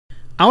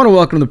I want to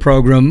welcome to the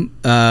program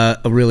a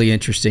really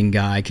interesting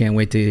guy. I can't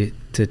wait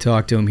to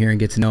talk to him here and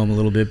get to know him a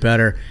little bit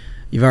better.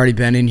 You've already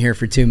been in here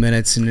for 2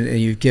 minutes, and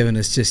you've given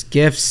us just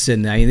gifts,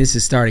 and I mean, this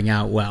is starting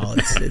out well.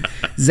 It's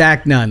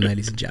Zach Nunn,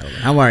 ladies and gentlemen.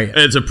 How are you?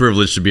 It's a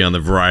privilege to be on the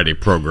variety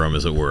program,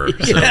 as it were.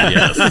 So,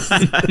 yes.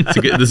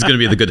 This is going to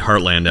be the good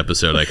Heartland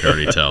episode, I can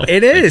already tell.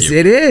 It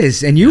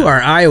is. And you are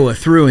Iowa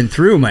through and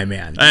through, my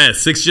man.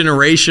 Sixth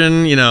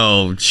generation,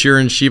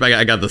 shearing sheep.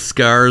 I got the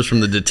scars from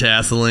the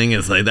detasseling.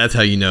 It's like, that's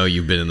how you know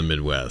you've been in the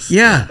Midwest.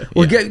 Yeah.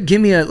 Well, give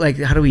me how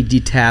do we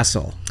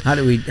detassel? How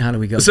do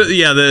we go? So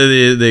yeah,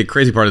 the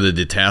crazy part of the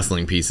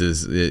detasseling piece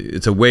is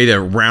it's a way to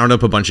round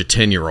up a bunch of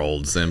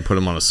 10-year-olds and put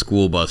them on a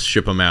school bus,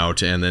 ship them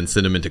out, and then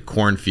send them into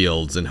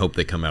cornfields and hope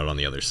they come out on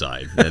the other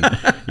side. And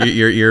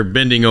you're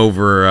bending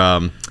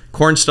over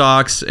corn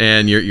stalks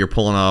and you're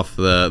pulling off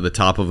the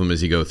top of them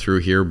as you go through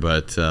here,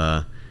 but.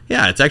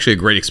 Yeah, it's actually a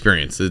great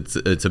experience.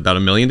 It's about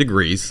 1,000,000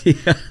 degrees,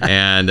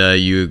 and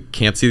you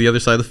can't see the other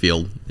side of the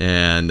field,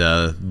 and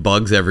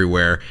bugs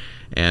everywhere,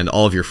 and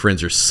all of your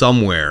friends are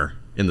somewhere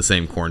in the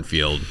same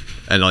cornfield,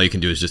 and all you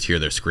can do is just hear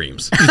their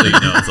screams. So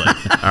it's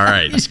like, all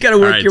right. You just got to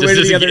work your way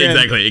to the other end.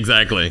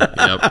 Exactly.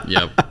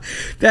 Yep.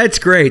 That's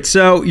great.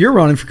 So you're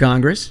running for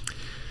Congress.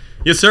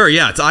 Yes, sir.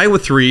 Yeah, it's Iowa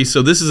 3,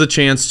 so this is a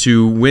chance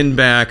to win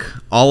back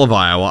all of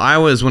Iowa.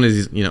 Iowa is one of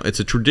these, it's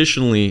a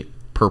traditionally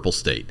purple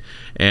state.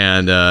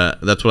 And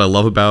that's what I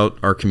love about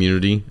our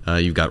community.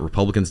 You've got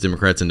Republicans,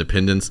 Democrats,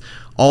 Independents,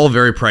 all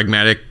very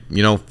pragmatic,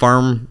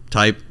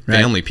 farm-type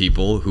family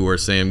people who are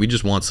saying, we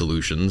just want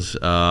solutions.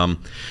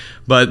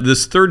 But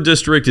this 3rd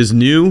district is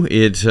new.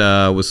 It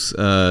was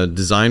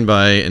designed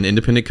by an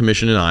independent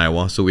commission in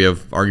Iowa, so we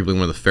have arguably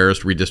one of the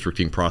fairest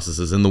redistricting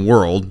processes in the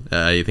world.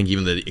 I think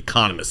even The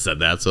Economist said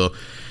that, so...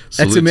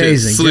 That's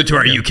amazing. Salute to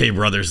our UK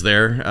brothers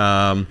there.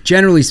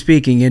 Generally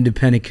speaking,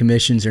 independent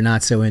commissions are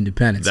not so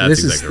independent. So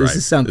this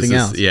is something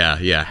else.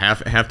 Yeah.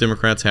 Half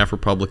Democrats, half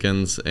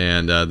Republicans,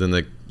 and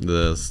then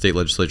the state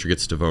legislature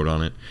gets to vote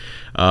on it.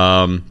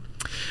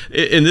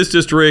 In this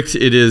district,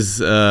 it is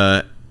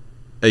a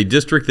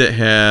district that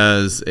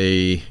has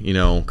a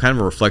kind of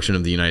a reflection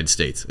of the United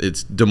States.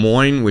 It's Des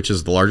Moines, which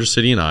is the largest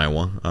city in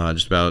Iowa.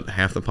 Just about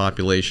half the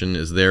population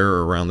is there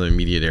or around the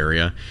immediate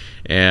area.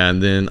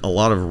 And then a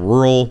lot of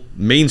rural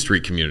Main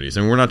Street communities.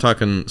 And we're not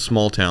talking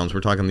small towns. We're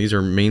talking these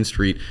are Main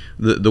Street,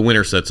 the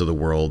Wintersets of the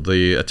world,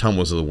 the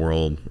Ottumwas of the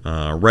world,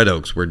 Red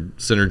Oaks, where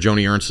Senator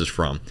Joni Ernst is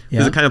from. Yeah.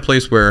 It's the kind of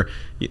place where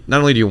not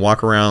only do you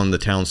walk around the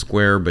town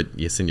square, but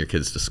you send your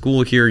kids to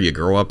school here, you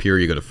grow up here,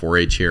 you go to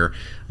 4-H here,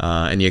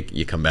 and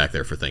you come back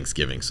there for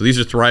Thanksgiving. So these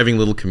are thriving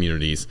little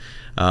communities.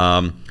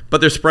 But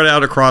they're spread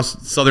out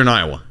across southern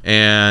Iowa.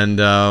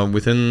 And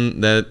within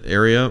that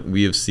area,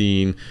 we have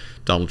seen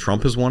Donald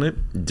Trump has won it.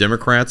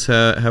 Democrats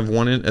have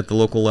won it at the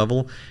local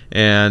level.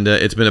 And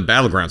it's been a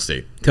battleground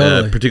state,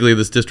 totally. Particularly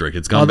this district.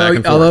 It's gone back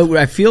and forth. Although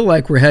I feel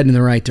like we're heading in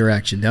the right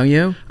direction, don't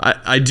you?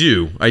 I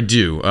do.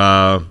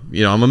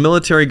 I'm a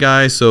military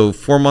guy, so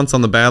 4 months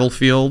on the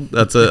battlefield,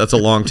 that's a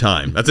long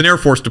time. That's an Air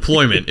Force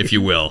deployment, if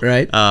you will.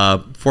 Right.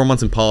 4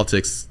 months in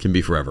politics can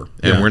be forever.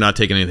 And we're not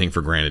taking anything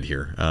for granted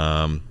here.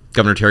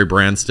 Governor Terry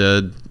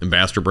Branstad,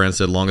 Ambassador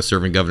Branstad, longest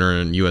serving governor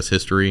in U.S.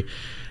 history,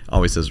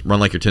 always says,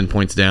 run like you're 10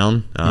 points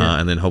down,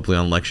 and then hopefully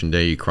on election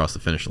day you cross the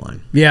finish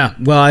line. Yeah,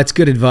 well, that's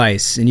good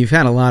advice. And you've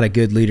had a lot of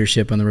good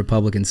leadership on the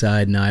Republican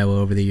side in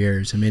Iowa over the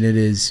years. I mean, it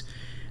is,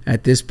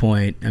 at this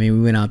point, we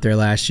went out there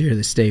last year to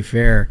the state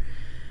fair.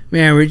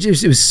 Man, it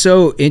was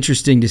so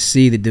interesting to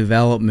see the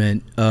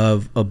development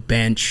of a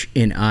bench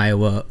in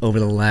Iowa over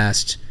the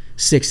last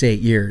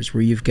 6-8 years,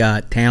 where you've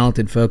got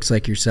talented folks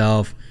like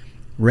yourself,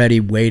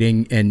 ready,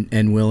 waiting,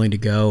 and willing to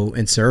go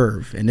and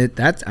serve. And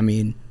that's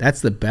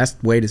the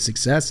best way to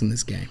success in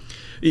this game.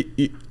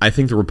 I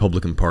think the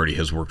Republican Party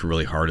has worked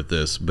really hard at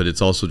this, but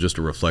it's also just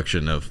a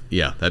reflection of,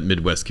 that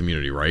Midwest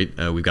community, right?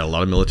 We've got a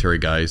lot of military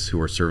guys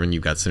who are serving.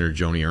 You've got Senator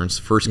Joni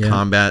Ernst, first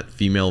combat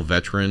female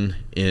veteran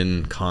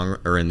in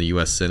the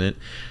U.S. Senate.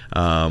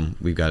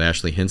 We've got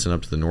Ashley Hinson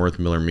up to the north,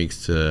 Miller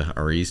Meeks to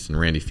our east, and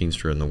Randy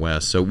Feenstra in the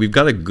west. So we've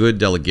got a good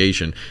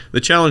delegation.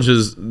 The challenge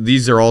is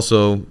these are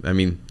also,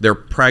 they're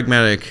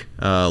pragmatic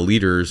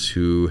leaders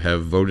who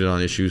have voted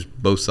on issues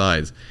both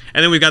sides.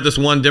 And then we've got this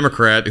one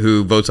Democrat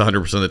who votes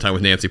 100% of the time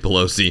with Nancy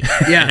Pelosi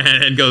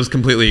and goes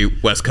completely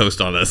West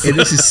Coast on us. And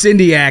this is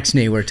Cindy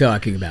Axne we're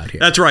talking about here.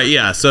 That's right,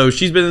 yeah. So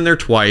she's been in there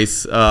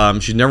twice.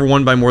 She's never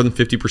won by more than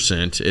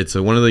 50%. It's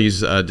one of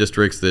these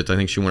districts that I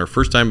think she won her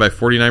first time by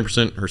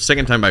 49%, her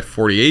second time by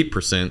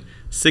 48%,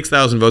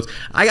 6,000 votes.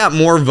 I got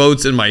more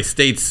votes in my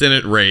state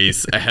Senate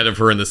race ahead of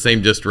her in the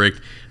same district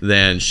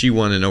than she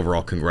won an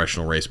overall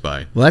congressional race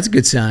by. Well, that's a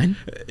good sign.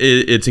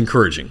 It's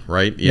encouraging,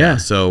 right? Yeah.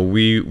 So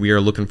we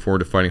are looking forward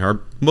to fighting hard.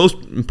 Most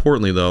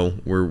importantly, though,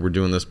 we're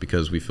doing this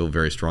because we feel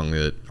very strongly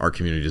that our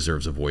community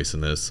deserves a voice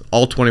in this.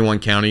 All 21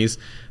 counties,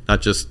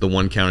 not just the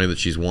one county that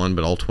she's won,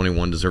 but all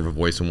 21 deserve a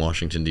voice in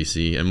Washington,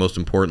 D.C. And most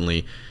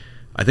importantly,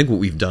 I think what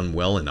we've done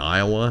well in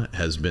Iowa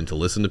has been to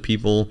listen to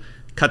people,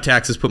 cut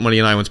taxes, put money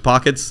in Iowans'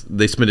 pockets.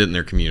 They spend it in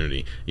their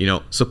community.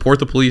 Support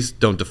the police,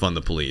 don't defund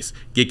the police.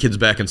 Get kids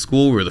back in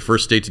school. We were the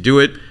first state to do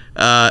it.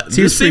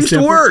 This seems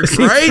to work,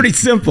 right? Pretty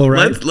simple,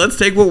 right? Let's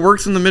take what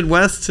works in the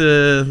Midwest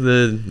to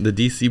the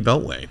D.C.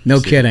 Beltway.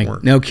 No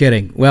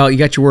kidding. Well, you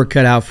got your work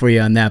cut out for you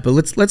on that, but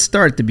let's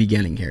start at the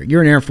beginning here.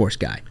 You're an Air Force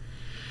guy.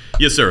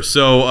 Yes, sir.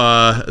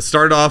 So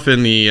started off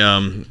in the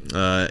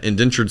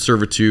indentured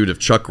servitude of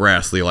Chuck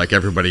Grassley, like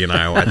everybody in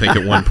Iowa, I think,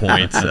 at one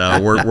point.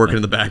 Working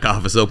in the back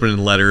office, opening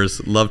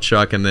letters. Loved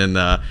Chuck, and then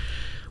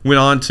went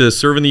on to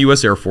serve in the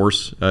U.S. Air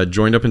Force.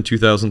 Joined up in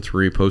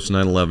 2003, post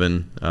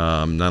 9/11.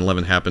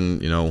 9/11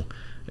 happened,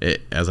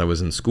 as I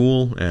was in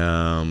school.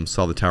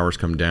 Saw the towers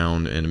come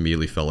down, and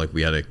immediately felt like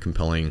we had a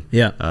compelling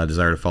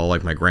desire to follow,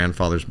 like my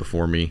grandfathers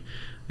before me,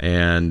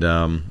 and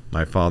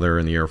my father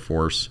in the Air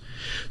Force.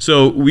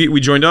 So we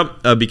joined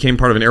up, became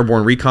part of an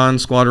airborne recon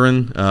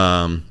squadron.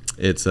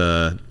 It's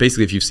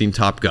basically, if you've seen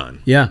Top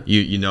Gun,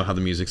 you know how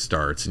the music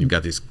starts, and you've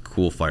got these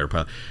cool fighter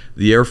pilots.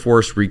 The Air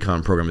Force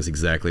recon program is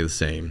exactly the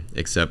same,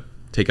 except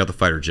take out the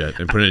fighter jet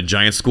and put in a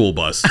giant school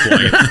bus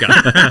flying in the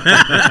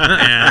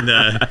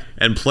sky,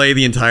 and play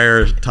the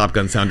entire Top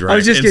Gun soundtrack I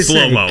was just in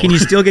slow-mo. Can you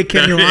still get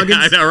Kenny Loggins?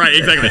 I know, right?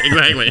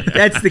 Exactly.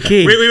 That's the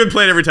key. We would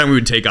play it every time we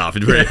would take off.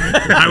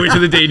 Highway to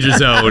the danger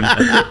zone,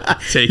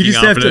 taking you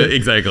just off. Have to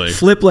exactly.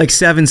 Flip like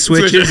 7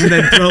 switches and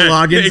then throw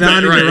Loggins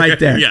on, and you're right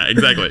there. Yeah,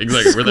 exactly.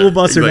 School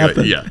bus or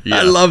nothing. Yeah,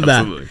 I love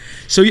that. Absolutely.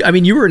 So,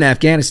 you were in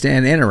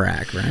Afghanistan and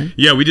Iraq, right?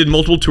 Yeah, we did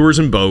multiple tours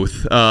in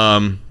both.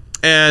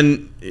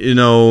 And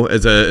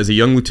as a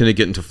young lieutenant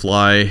getting to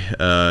fly,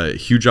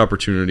 huge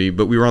opportunity.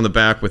 But we were on the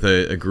back with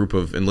a group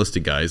of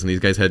enlisted guys, and these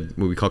guys had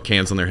what we call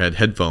cans on their head,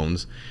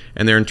 headphones,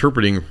 and they're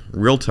interpreting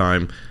real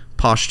time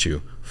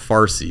Pashto,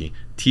 Farsi,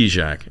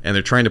 Tijak, and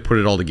they're trying to put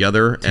it all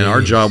together. Jeez. And our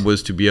job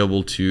was to be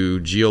able to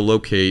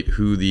geolocate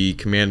who the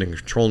command and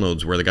control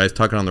nodes were. The guys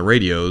talking on the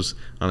radios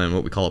on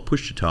what we call a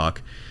push to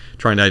talk,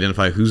 trying to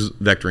identify who's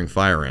vectoring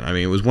fire in. I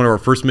mean, it was one of our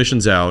first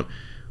missions out.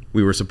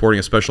 We were supporting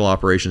a special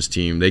operations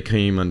team. They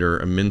came under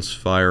immense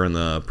fire in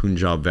the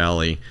Punjab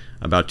Valley.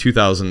 About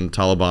 2,000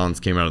 Talibans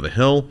came out of the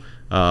hill,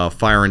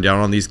 firing down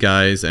on these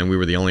guys, and we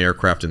were the only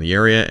aircraft in the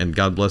area. And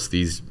God bless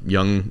these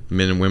young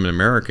men and women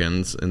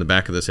Americans in the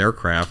back of this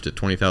aircraft at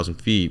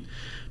 20,000 feet,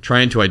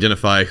 trying to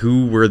identify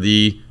who were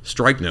the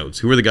strike nodes,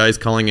 who were the guys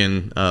calling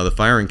in the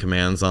firing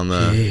commands on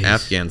the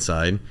Afghan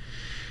side.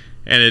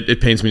 And it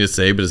pains me to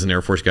say, but as an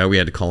Air Force guy, we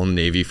had to call in the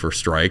Navy for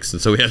strikes.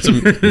 And so we had some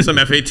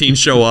F-18s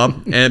show up.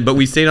 But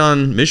we stayed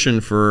on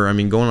mission for,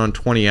 going on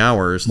 20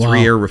 hours,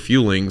 3 air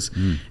refuelings.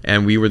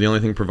 And we were the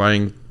only thing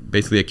providing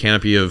basically a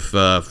canopy of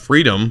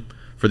freedom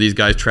for these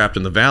guys trapped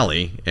in the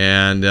valley.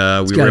 And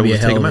we were able to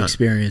take them out.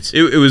 Experience.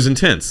 It was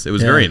intense. It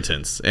was very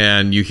intense.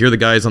 And you hear the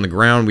guys on the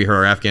ground. We heard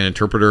our Afghan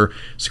interpreter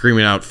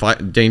screaming out,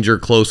 danger,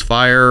 close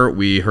fire.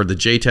 We heard the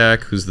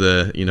JTAC, who's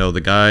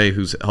the guy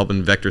who's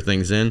helping vector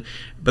things in.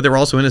 But there were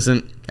also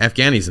innocent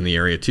Afghanis in the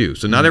area too.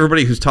 So not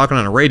everybody who's talking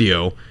on a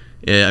radio,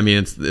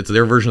 it's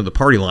their version of the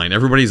party line.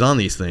 Everybody's on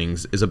these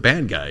things is a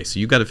bad guy. So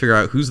you got to figure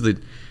out who's the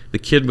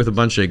kid with a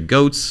bunch of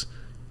goats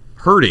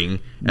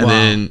herding, and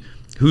then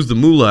who's the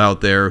mullah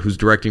out there who's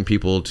directing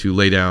people to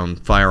lay down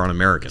fire on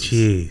Americans.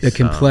 Jeez. The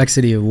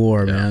complexity of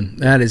war, man.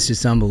 That is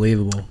just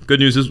unbelievable. Good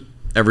news is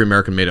every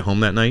American made it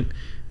home that night,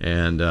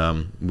 and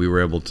we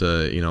were able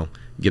to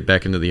get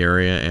back into the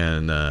area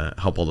and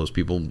help all those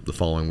people the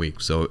following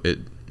week. So it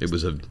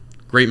was a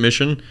great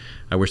mission.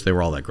 I wish they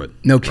were all that good.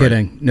 No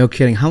kidding. No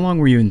kidding. How long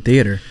were you in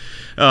theater?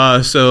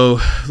 So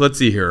let's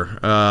see here.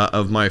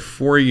 Of my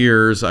 4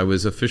 years, I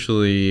was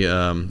officially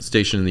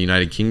stationed in the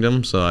United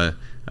Kingdom. So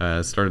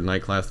I started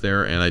night class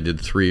there, and I did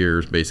 3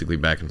 years basically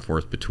back and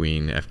forth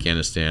between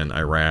Afghanistan,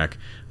 Iraq.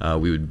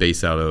 We would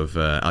base out of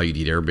Al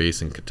Udeid Air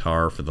Base in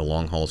Qatar for the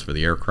long hauls for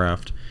the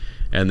aircraft.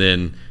 And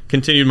then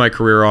continued my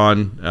career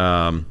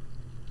on.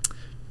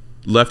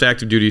 Left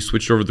active duty,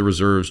 switched over to the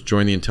reserves,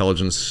 joined the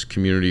intelligence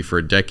community for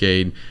a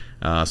decade,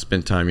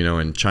 spent time,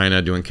 in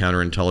China doing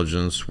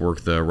counterintelligence,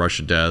 worked the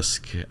Russia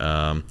desk.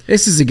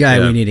 This is a guy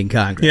we need in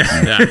Congress.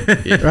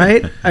 Yeah.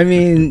 Right?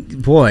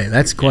 Boy,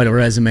 that's quite a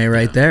resume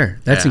right there.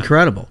 That's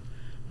incredible.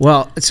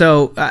 Well,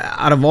 so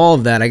out of all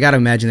of that, I got to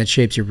imagine that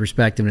shapes your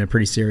perspective in a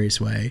pretty serious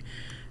way.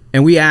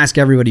 And we ask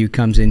everybody who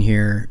comes in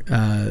here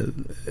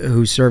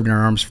who served in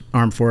our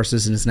armed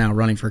forces and is now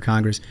running for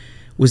Congress,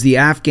 was the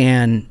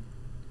Afghan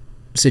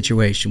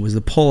situation, was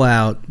the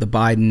pullout, the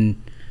Biden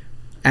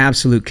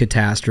absolute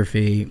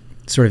catastrophe,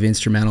 sort of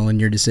instrumental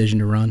in your decision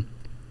to run?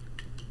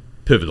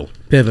 Pivotal,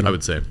 I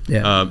would say.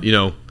 Yeah.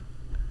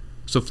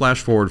 So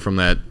flash forward from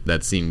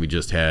that scene we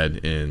just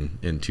had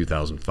in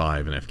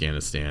 2005 in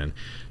Afghanistan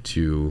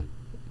to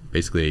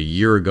basically a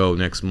year ago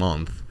next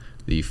month,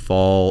 the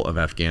fall of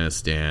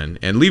Afghanistan,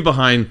 and leave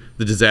behind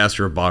the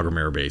disaster of Bagram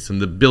Air Base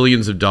and the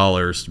billions of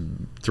dollars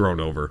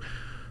thrown over.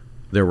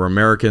 There were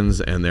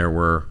Americans and there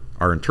were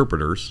our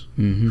interpreters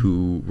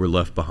who were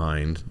left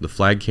behind. The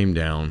flag came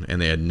down,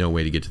 and they had no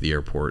way to get to the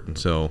airport. And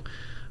so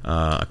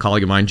a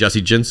colleague of mine,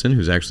 Jesse Jensen,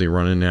 who's actually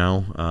running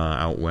now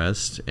out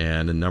west,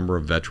 and a number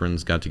of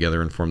veterans got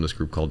together and formed this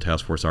group called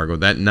Task Force Argo.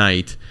 That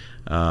night,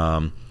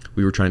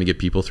 We were trying to get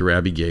people through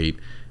Abbey Gate,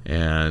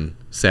 and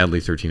sadly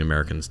 13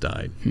 Americans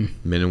died.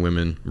 Men and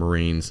women,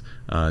 Marines,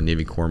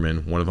 Navy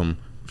corpsmen. One of them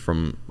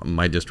from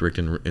my district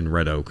in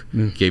Red Oak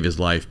gave his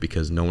life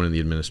because no one in the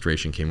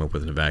administration came up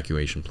with an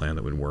evacuation plan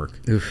that would work.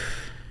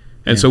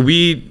 And so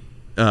we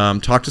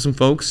talked to some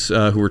folks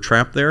who were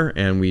trapped there,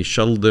 and we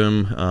shuttled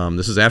them.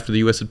 This is after the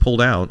U.S. had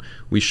pulled out.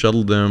 We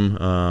shuttled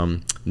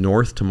them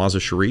north to Mazar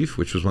Sharif,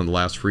 which was one of the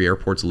last free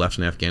airports left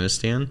in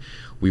Afghanistan.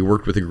 We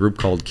worked with a group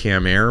called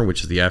CAM Air,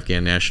 which is the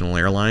Afghan National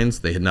Airlines.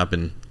 They had not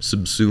been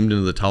subsumed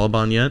into the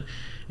Taliban yet,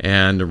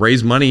 and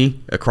raised money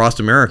across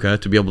America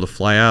to be able to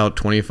fly out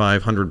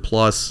 2,500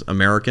 plus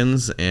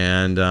Americans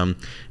and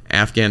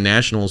Afghan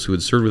nationals who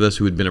had served with us,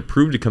 who had been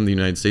approved to come to the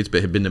United States,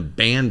 but had been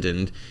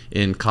abandoned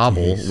in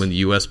Kabul when the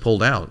U.S.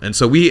 pulled out. And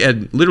so we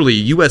had literally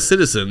U.S.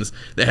 citizens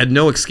that had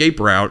no escape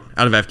route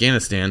out of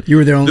Afghanistan. You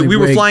were their only that we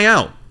were flying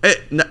out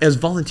as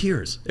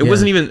volunteers. It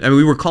wasn't even, I mean,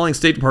 we were calling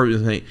State Department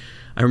and saying,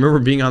 I remember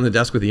being on the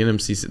desk with the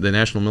NMC, the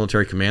National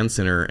Military Command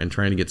Center, and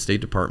trying to get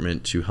State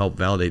Department to help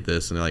validate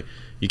this. And they're like,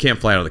 you can't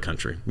fly out of the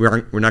country.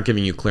 We're not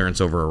giving you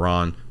clearance over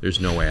Iran. There's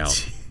no way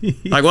out.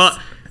 Like, well,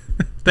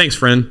 thanks,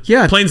 friend.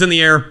 Yeah. Plane's in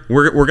the air.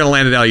 We're going to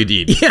land at Al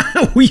Udeid. Yeah,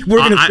 we're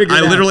going to figure it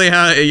out. I literally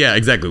have, yeah,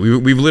 exactly.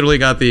 We've literally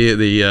got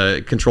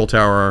the control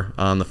tower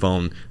on the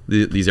phone.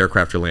 These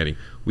aircraft are landing.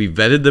 We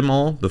vetted them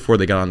all before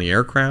they got on the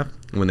aircraft.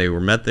 When they were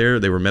met there,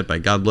 they were met by,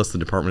 God bless the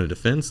Department of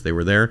Defense. They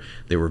were there.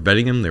 They were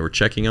vetting them. They were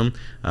checking them.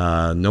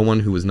 No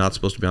one who was not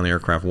supposed to be on the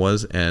aircraft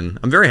was. And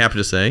I'm very happy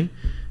to say,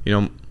 you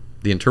know,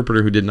 the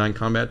interpreter who did 9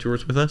 combat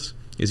tours with us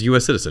is a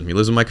U.S. citizen. He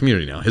lives in my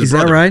community now. His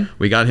brother, that right?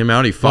 We got him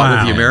out. He fought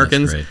with the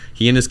Americans.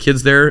 He and his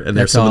kids there, and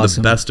they're some of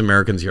the best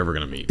Americans you're ever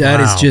going to meet.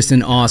 That is just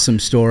an awesome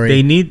story.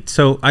 They need,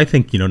 so I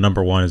think, you know,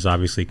 number one is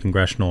obviously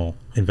congressional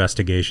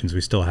investigations.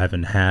 We still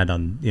haven't had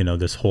on, you know,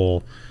 this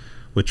whole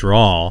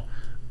withdrawal.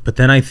 But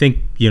then I think,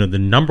 you know, the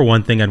number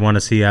one thing I'd want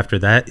to see after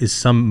that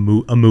is a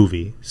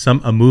movie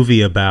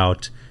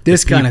about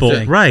this kind of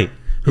thing, right?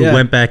 Who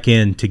went back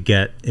in to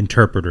get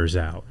interpreters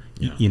out.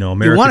 Yeah. You know,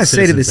 American you want to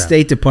say to the out.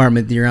 State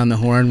Department that you're on the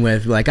horn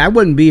with, like, I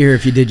wouldn't be here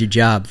if you did your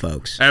job,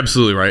 folks.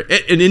 Absolutely right.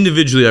 And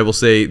individually, I will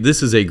say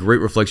this is a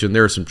great reflection.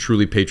 There are some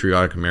truly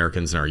patriotic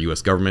Americans in our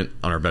U.S. government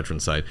on our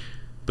veteran side,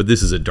 but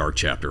this is a dark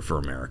chapter for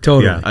America.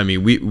 Totally. Yeah. I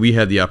mean, we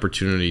had the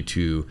opportunity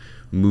to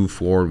move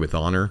forward with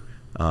honor,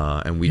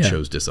 and we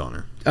chose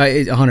dishonor.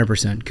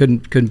 100%.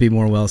 Couldn't be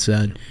more well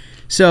said.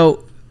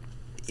 So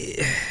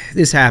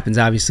this happens.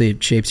 Obviously,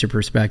 it shapes your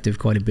perspective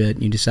quite a bit.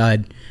 And you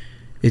decide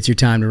it's your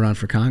time to run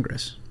for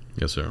Congress.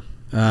 Yes, sir.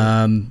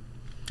 I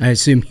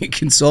assume you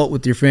consult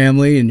with your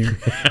family and your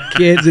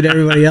kids and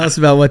everybody else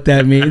about what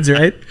that means,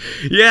 right?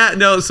 Yeah,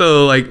 no.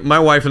 So, like, my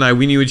wife and I,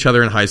 we knew each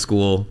other in high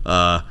school.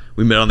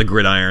 We met on the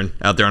gridiron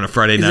out there on a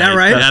Friday night. Is that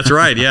right? That's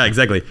right. Yeah,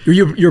 exactly.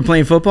 You were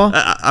playing football?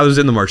 I was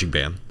in the marching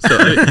band. So,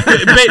 all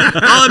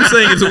I'm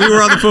saying is we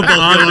were on the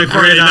football field on a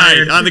Friday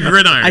night on the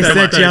gridiron. I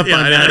set you up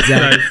on that,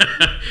 Zach.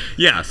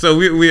 Yeah, so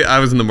I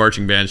was in the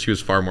marching band. She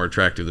was far more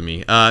attractive than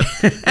me,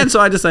 and so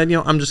I decided, you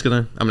know, I'm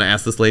gonna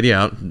ask this lady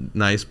out.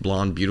 Nice,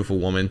 blonde, beautiful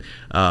woman.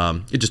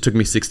 It just took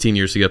me 16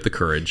 years to get up the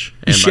courage.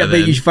 And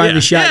but you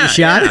finally shot your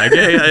shot.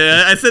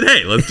 Yeah, I said,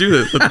 hey, let's do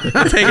this.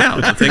 Let's hang out.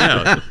 Let's hang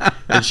out.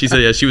 And she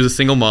said, yeah, she was a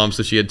single mom,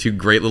 so she had 2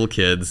 great little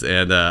kids,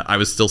 and I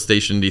was still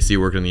stationed in D.C.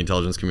 working in the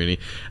intelligence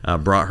community.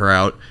 Brought her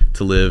out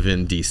to live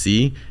in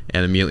D.C.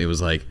 and immediately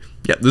was like,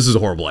 yeah, this is a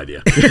horrible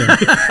idea.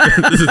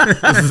 this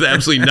is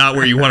absolutely not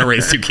where you want to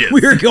raise 2 kids.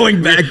 We're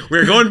going back.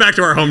 We're going back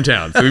to our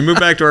hometown. So we moved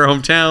back to our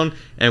hometown,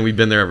 and we've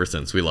been there ever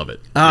since. We love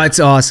it. Oh, it's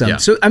awesome. Yeah.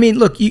 So, I mean,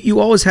 look,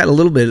 you always had a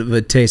little bit of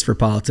a taste for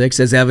politics,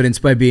 as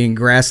evidenced by being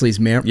Grassley's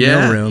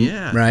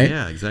mailroom, right?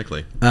 Yeah,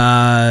 exactly.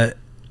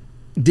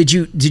 Did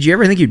you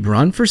ever think you'd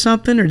run for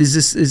something, or is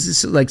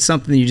this like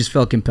something that you just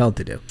felt compelled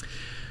to do?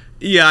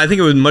 Yeah, I think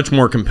it was much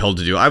more compelled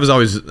to do. I was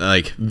always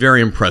like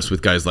very impressed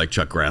with guys like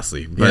Chuck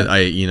Grassley, but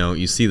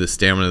you see the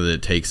stamina that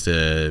it takes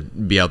to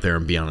be out there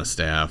and be on a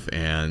staff,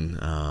 and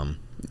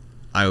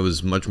I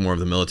was much more of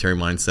the military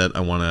mindset. I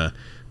want to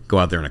go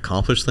out there and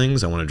accomplish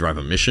things. I want to drive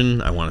a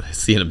mission. I want to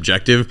see an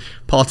objective.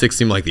 Politics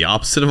seemed like the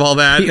opposite of all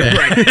that. Yeah,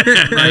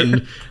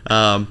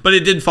 right. But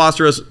it did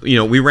foster us. You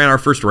know, we ran our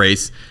first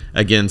race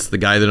against the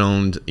guy that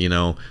owned, you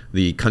know,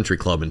 the country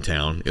club in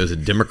town. It was a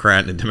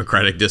Democrat in a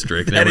Democratic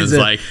district. And everyone's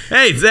like,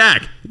 hey,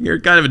 Zach, you're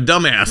kind of a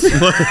dumbass.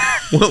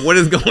 What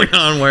is going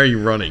on? Why are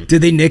you running?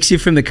 Did they nix you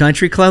from the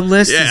country club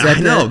list? Yeah, I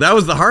know. That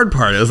was the hard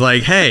part. It was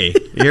like, hey,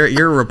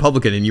 you're a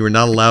Republican and you were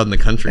not allowed in the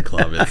country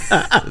club.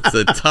 It's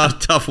a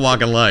tough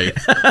walk in life.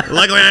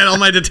 Luckily, I had all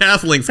my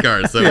detasseling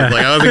scars, so it was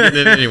like I wasn't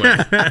getting in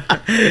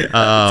anyway.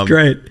 That's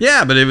great.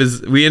 Yeah, but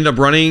we ended up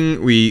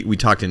running. We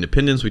talked to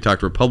independents. We talked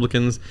to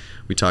Republicans.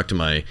 We talked to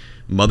my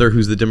mother,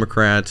 who's the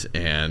Democrat,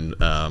 and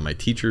my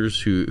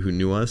teachers who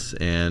knew us,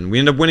 and we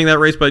ended up winning that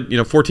race by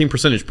 14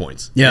 percentage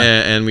points. Yeah,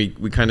 and we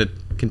kind of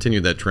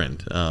continued that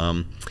trend.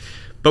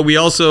 But we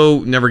also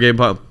never gave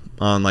up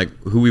on like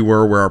who we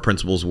were, where our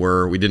principles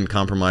were. We didn't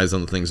compromise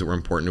on the things that were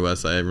important to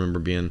us. I remember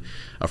being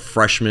a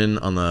freshman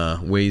on the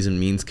Ways and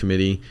Means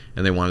Committee,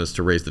 and they wanted us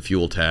to raise the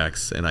fuel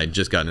tax, and I'd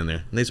just gotten in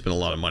there, and they spent a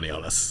lot of money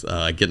on us,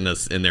 getting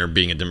us in there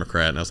being a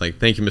Democrat. And I was like,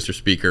 thank you, Mr.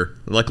 Speaker.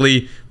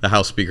 Luckily, the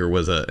House Speaker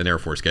was an Air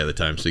Force guy at the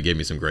time, so he gave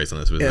me some grace on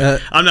this. He was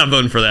like, I'm not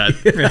voting for that.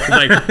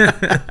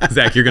 Like,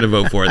 Zach, you're going to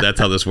vote for it. That's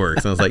how this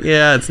works. And I was like,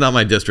 yeah, it's not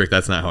my district.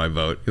 That's not how I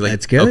vote. He's like,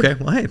 that's good.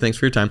 Okay, well, hey, thanks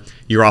for your time.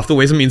 You're off the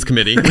Ways and Means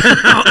Committee. Is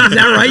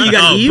that right?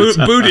 You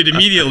got booted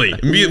immediately.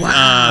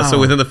 Wow. So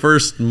within the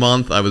first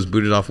month, I was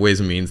booted off Ways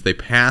and Means. They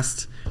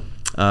passed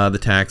the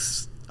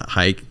tax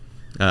hike.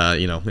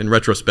 In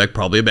retrospect,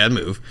 probably a bad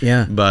move.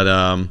 Yeah. But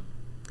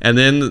and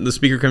then the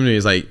speaker came to me.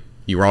 He's like,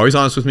 "You were always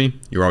honest with me.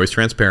 You were always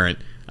transparent.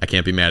 I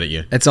can't be mad at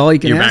you. That's all you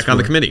can. You're ask back on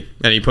for. the committee,"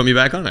 and he put me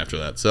back on after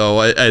that.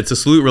 So it's a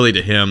salute really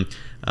to him.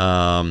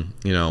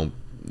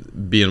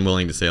 Being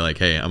willing to say like,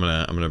 "Hey, I'm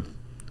gonna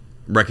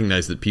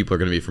recognize that people are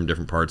going to be from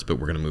different parts, but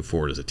we're going to move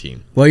forward as a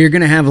team." Well, you're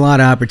going to have a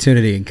lot of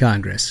opportunity in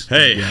Congress.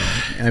 Hey,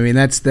 I mean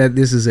this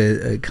is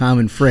a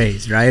common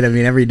phrase, right? I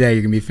mean, every day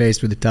you're going to be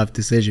faced with a tough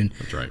decision.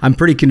 That's right. I'm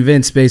pretty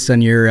convinced, based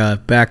on your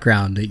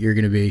background, that you're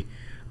going to be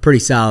pretty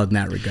solid in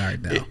that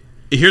regard, though.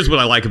 Here's what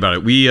I like about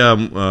it. We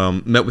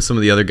met with some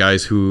of the other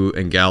guys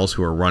and gals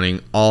who are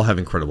running, all have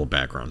incredible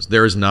backgrounds.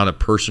 There is not a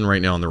person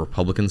right now on the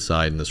Republican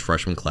side in this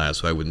freshman class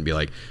who I wouldn't be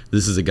like,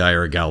 this is a guy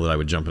or a gal that I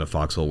would jump in a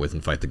foxhole with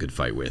and fight the good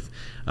fight with.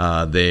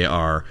 They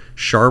are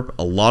sharp.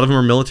 A lot of them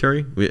are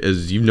military.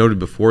 As you've noted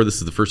before, this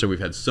is the first time we've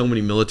had so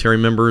many military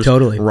members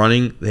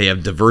running. They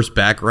have diverse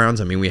backgrounds.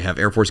 I mean, we have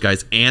Air Force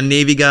guys and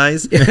Navy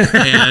guys.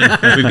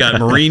 And we've got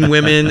Marine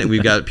women.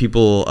 We've got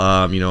people,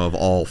 of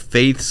all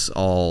faiths,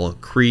 all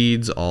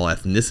creeds, all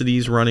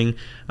ethnicities running.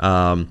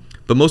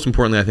 But most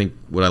importantly, I think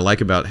what I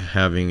like about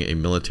having a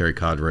military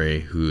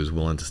cadre who is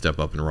willing to step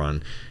up and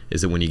run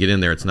is that when you get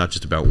in there, it's not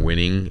just about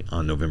winning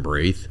on November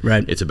 8th.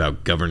 Right. It's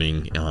about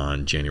governing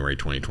on January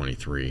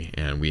 2023.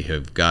 And we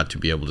have got to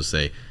be able to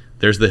say,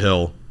 there's the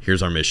hill,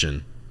 here's our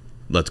mission,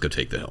 let's go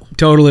take the hill.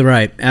 Totally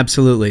right.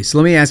 Absolutely. So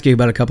let me ask you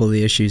about a couple of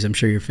the issues I'm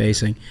sure you're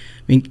facing.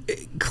 I mean,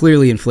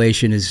 clearly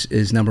inflation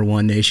is number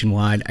one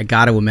nationwide. I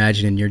got to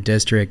imagine in your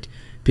district,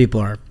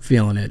 people are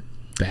feeling it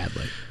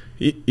badly.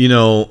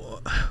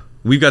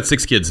 We've got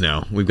 6 kids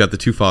now. We've got the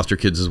 2 foster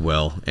kids as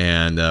well.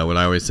 And what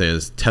I always say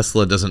is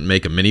Tesla doesn't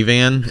make a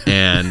minivan,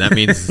 and that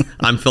means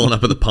I'm filling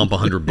up at the pump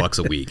 $100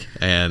 a week.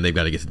 And they've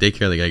got to get to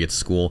daycare, they got to get to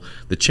school.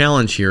 The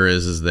challenge here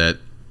is that,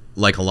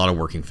 like a lot of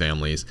working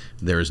families,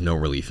 there is no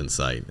relief in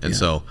sight. And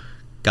so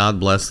God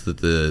bless that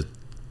the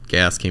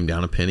gas came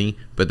down a penny,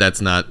 but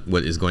that's not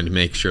what is going to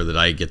make sure that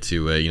I get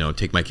to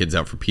take my kids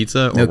out for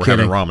pizza or we're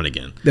having ramen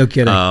again. No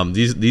kidding.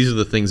 These are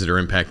the things that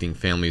are impacting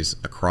families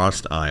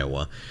across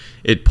Iowa.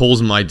 It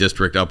pulls my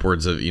district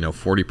upwards of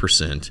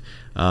 40%.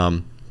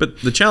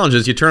 But the challenge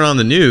is you turn on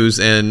the news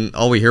and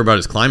all we hear about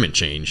is climate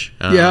change.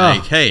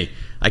 Like, hey,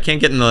 I can't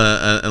get in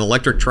an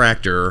electric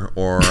tractor,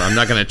 or I'm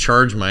not going to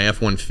charge my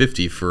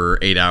F-150 for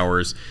 8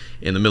 hours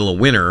in the middle of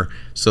winter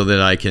so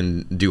that I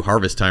can do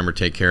harvest time or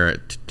take care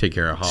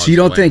of hogs. So you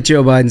don't think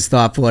Joe Biden's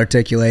thoughtful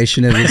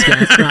articulation of his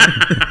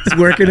gas is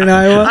working in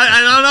Iowa?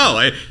 I don't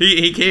know.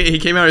 He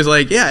came out. He's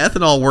like, yeah,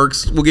 ethanol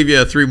works. We'll give you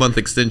a 3-month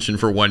extension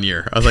for 1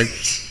 year. I was like,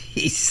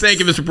 thank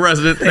you, Mr.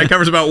 President. That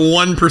covers about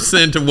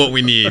 1% of what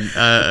we need.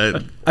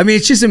 I mean,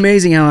 it's just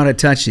amazing how out of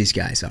touch these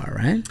guys are,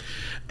 right?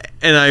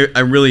 And I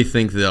really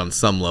think that on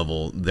some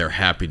level, they're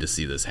happy to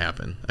see this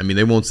happen. I mean,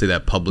 they won't say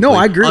that publicly. No,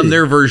 I agree. On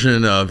their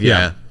version of,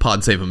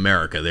 Pod Save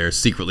America, they're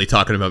secretly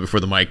talking about before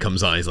the mic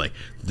comes on. He's like,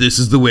 this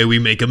is the way we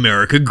make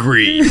America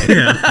green.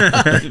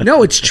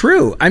 No, it's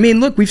true. I mean,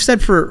 look, we've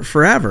said for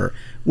forever,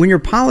 when your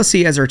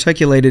policy as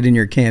articulated in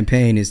your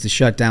campaign is to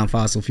shut down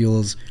fossil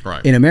fuels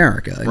in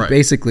America and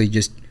basically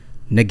just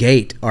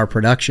negate our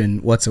production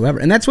whatsoever.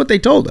 And that's what they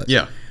told us.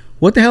 Yeah.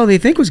 What the hell do they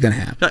think was going to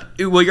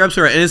happen? Well, you're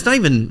absolutely right. And it's not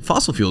even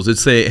fossil fuels.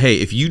 It's hey,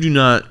 if you do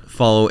not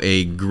follow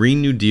a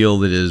Green New Deal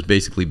that is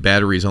basically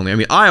batteries only. I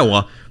mean,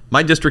 Iowa,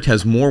 my district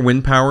has more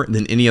wind power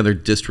than any other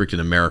district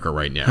in America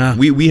right now. Huh.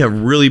 We have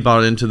really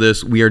bought into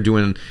this. We are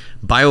doing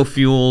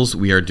biofuels.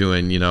 We are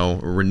doing,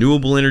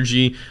 renewable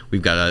energy.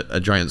 We've got a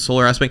giant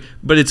solar aspect.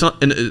 But it's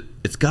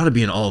got to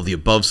be an all of the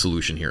above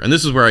solution here. And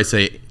this is where I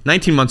say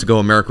 19 months ago,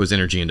 America was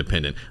energy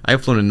independent. I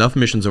have flown enough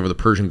missions over the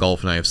Persian Gulf,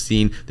 and I have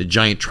seen the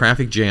giant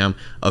traffic jam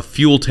of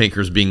fuel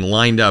tankers being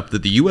lined up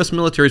that the U.S.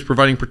 military is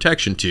providing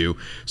protection to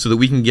so that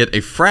we can get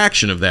a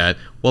fraction of that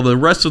while the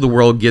rest of the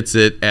world gets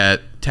it at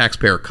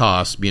taxpayer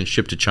costs being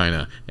shipped to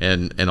China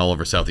and all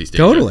over Southeast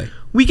Asia. Totally.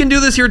 We can do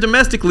this here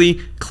domestically,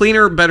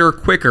 cleaner, better,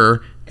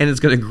 quicker, and it's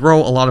going to grow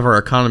a lot of our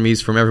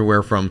economies from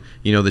everywhere from,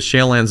 the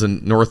shale lands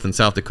in North and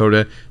South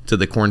Dakota to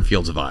the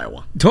cornfields of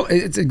Iowa.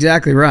 It's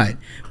exactly right.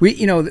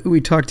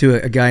 We talked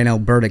to a guy in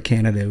Alberta,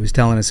 Canada, who was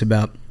telling us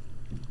about,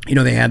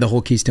 they had the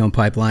whole Keystone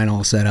Pipeline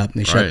all set up, and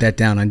they shut that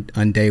down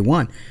on day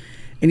one.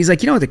 And he's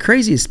like, the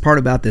craziest part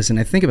about this, and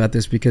I think about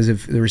this because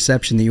of the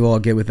reception that you all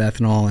get with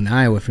ethanol in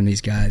Iowa from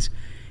these guys,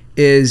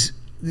 is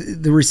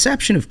the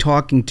reception of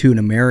talking to an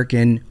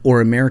American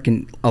or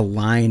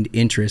American-aligned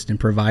interest in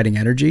providing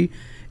energy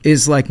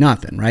is like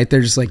nothing, right?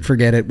 They're just like,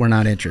 forget it, we're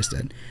not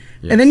interested.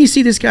 Yes. And then you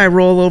see this guy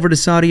roll over to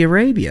Saudi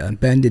Arabia,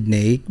 bended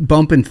knee,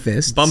 bumping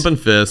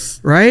fists.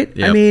 Right?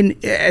 Yep. I mean,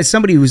 as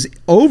somebody who's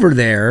over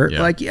there,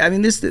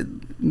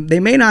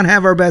 they may not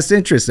have our best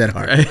interests at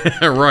heart.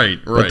 Right.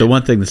 But the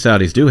one thing the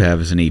Saudis do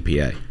have is an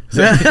EPA.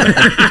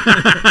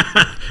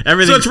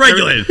 Everything, so it's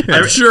regulated.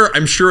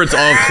 I'm sure it's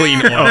all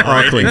clean oil.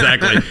 All clean.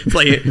 Exactly. It's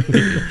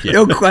like,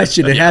 no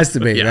question, it has to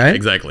be, right?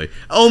 Exactly.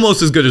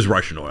 Almost as good as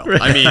Russian oil.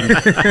 I mean,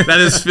 that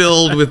is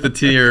filled with the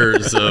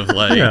tears of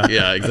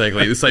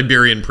exactly. The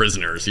Siberian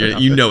prisoners.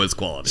 You know its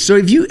quality. So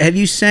have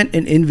you sent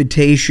an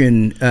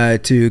invitation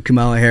to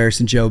Kamala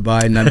Harris and Joe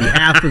Biden on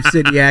behalf of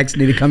City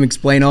Axne to come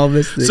explain all of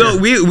this? So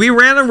we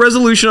ran a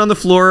resolution on the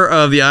floor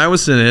of the Iowa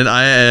Senate.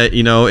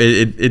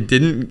 It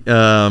didn't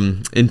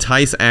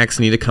entice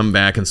Axne to come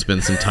back and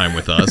spend some time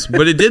with us,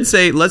 but it did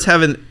say let's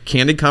have a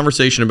candid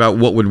conversation about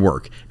what would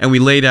work, and we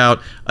laid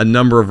out a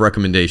number of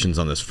recommendations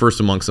on this. First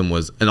amongst them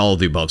was an all of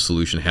the above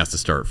solution has to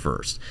start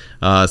first.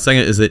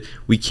 Second is that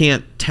we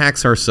can't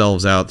tax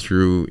ourselves out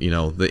through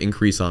the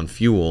increase on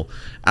fuel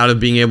out of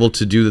being able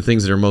to do the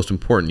things that are most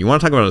important. You want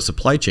to talk about a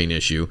supply chain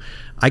issue,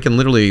 I can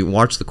literally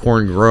watch the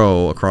corn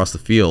grow across the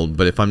field,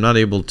 but if I'm not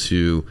able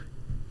to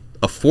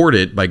afford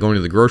it by going to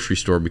the grocery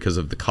store because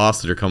of the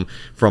costs that are come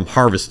from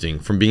harvesting,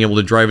 from being able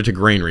to drive it to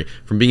granary,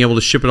 from being able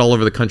to ship it all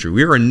over the country.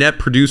 We are a net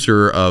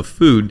producer of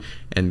food,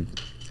 and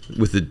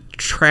with the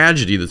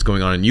tragedy that's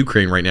going on in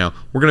Ukraine right now,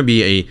 we're going to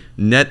be a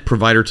net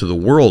provider to the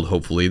world,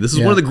 hopefully. This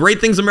is one of the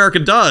great things America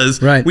does.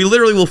 Right. We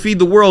literally will feed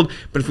the world,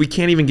 but if we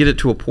can't even get it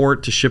to a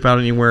port to ship out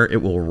anywhere,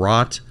 it will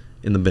rot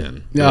in the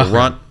bin. It will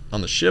rot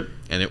on the ship,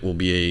 and it will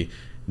be a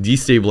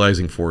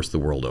destabilizing force the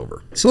world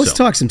over. So let's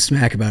talk some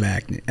smack about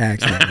Axne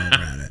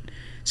around it.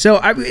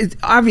 So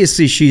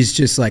obviously she's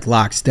just like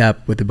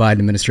lockstep with the Biden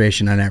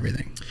administration on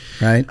everything,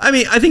 right? I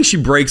mean, I think she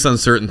breaks on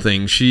certain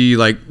things. She,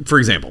 for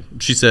example,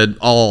 she said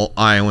all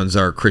Iowans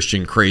are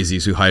Christian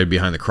crazies who hide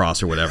behind the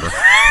cross or whatever.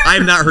 I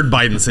have not heard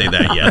Biden say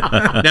that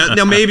yet.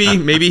 Now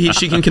maybe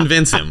she can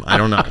convince him. I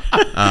don't know.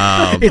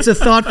 It's a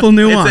thoughtful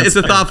nuance. It's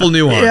a thoughtful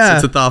nuance. Yeah.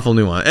 It's a thoughtful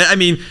nuance. I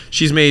mean,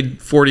 she's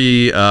made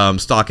 40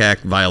 Stock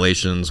Act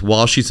violations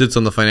while she sits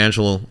on the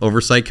Financial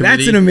Oversight Committee.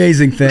 That's an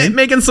amazing thing.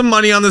 Making some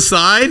money on the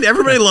side.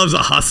 Everybody loves a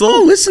hustle.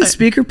 Oh, listen,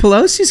 Speaker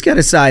Pelosi's got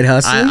a side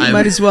hustle. You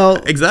might as well.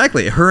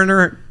 Exactly. Her and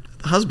her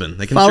husband.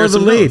 They can follow share the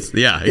some lead. notes.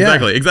 Yeah,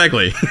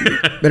 exactly.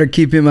 Better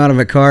keep him out of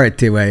a car at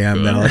 2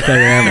 a.m. though. I'll tell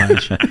you that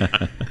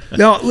much.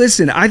 No,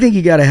 listen, I think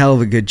you got a hell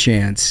of a good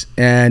chance.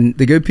 And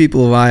the good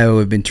people of Iowa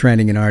have been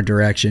trending in our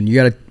direction. You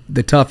got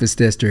the toughest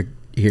district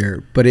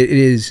here. But it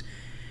is,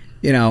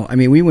 I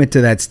mean, we went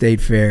to that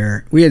state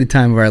fair. We had the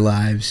time of our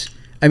lives.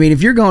 I mean,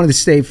 if you're going to the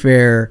state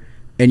fair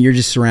and you're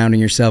just surrounding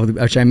yourself,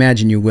 which I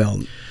imagine you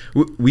will.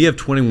 We have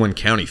 21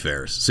 county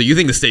fairs. So you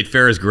think the state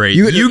fair is great.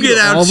 You get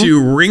out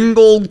to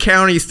Ringgold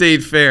County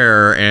State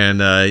Fair, and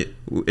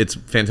it's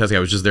fantastic. I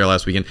was just there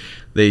last weekend.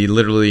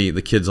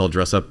 The kids all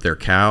dress up their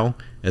cow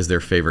as their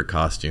favorite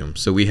costume.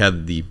 So we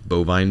had the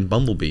bovine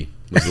bumblebee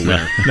was the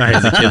winner.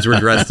 Nice. The kids were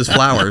dressed as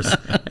flowers,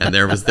 and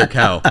there was their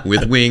cow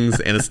with wings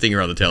and a stinger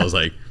on the tail. I was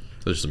like,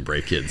 those are some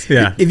brave kids.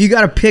 Yeah. If you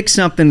got to pick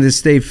something to the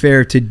state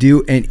fair to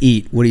do and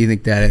eat, what do you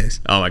think that is?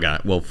 Oh, my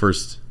God. Well,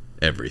 first,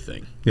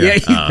 everything.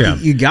 Yeah,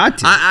 you got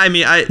to. I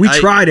mean, we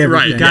tried everything.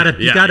 Right,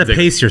 you got to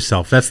pace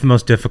yourself. That's the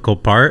most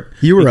difficult part.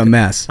 You were a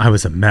mess. I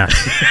was a mess.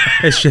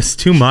 It's just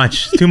too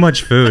much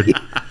food.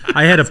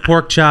 I had a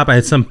pork chop. I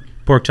had some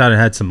pork chop that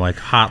had some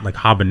hot habanero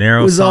sauce on it.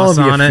 It was all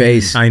over your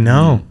face. I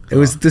know. It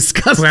was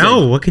disgusting.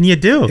 Well, what can you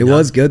do? It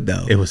was good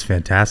though. It was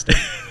fantastic.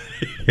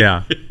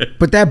 Yeah.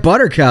 But that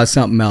butter cow is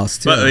something else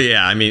too. But,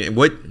 I mean,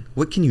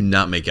 what can you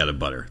not make out of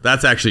butter?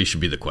 That's actually should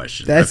be the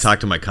question. I've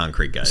talked to my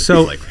concrete guys.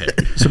 So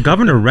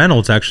Governor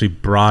Reynolds actually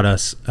brought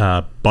us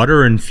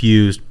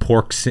butter-infused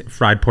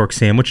fried pork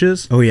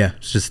sandwiches. Oh, yeah.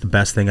 It's just the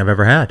best thing I've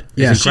ever had.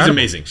 Yeah, she's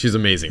amazing. She's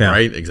amazing,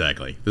 right?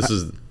 Exactly.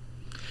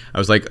 I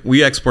was like,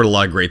 we export a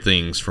lot of great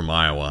things from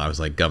Iowa. I was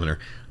like, Governor,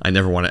 I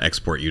never want to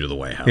export you to the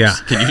White House. Yeah.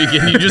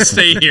 Can you just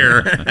stay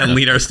here and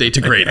lead our state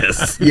to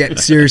greatness? Yeah,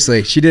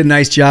 seriously. She did a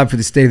nice job for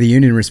the State of the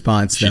Union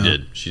response, though.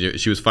 She did.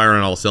 She was firing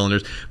on all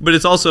cylinders. But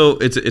it's also,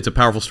 it's a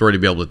powerful story to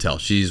be able to tell.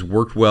 She's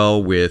worked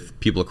well with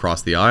people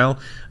across the aisle.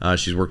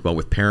 She's worked well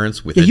with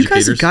parents, with educators. You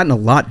guys have gotten a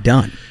lot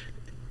done.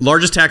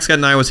 Largest tax cut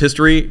in Iowa's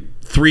history.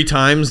 3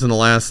 times in the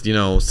last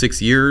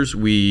 6 years.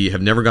 We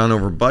have never gone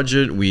over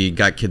budget. We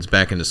got kids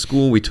back into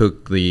school. We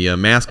took the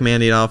mask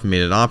mandate off and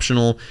made it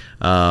optional.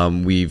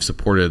 We've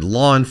supported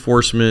law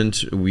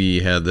enforcement.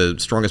 We had the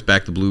strongest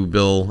Back the Blue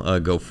bill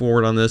go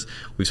forward on this.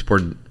 We've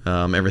supported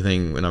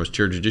everything when I was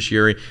chair of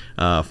judiciary,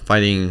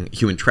 fighting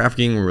human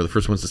trafficking. We were the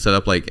first ones to set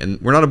up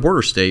and we're not a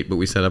border state, but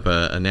we set up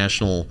a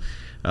national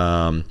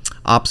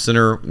ops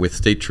center with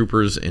state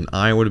troopers in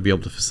Iowa to be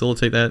able to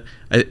facilitate that.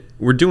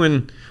 We're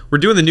doing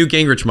the new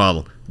Gingrich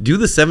model. Do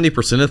the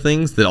 70% of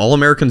things that all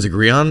Americans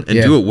agree on and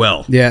do it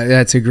well. Yeah,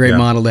 that's a great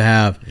model to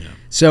have. Yeah.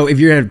 So if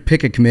you're going to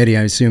pick a committee,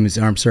 I assume it's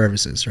armed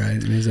services, right? I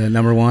mean, is that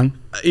number one?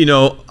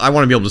 I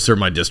want to be able to serve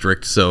my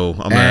district, so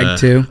Ag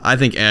too? I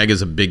think ag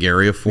is a big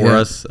area for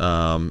us.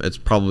 It's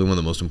probably one of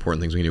the most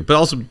important things we can do. But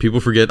also,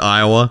 people forget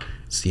Iowa.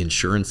 It's the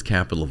insurance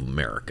capital of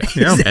America.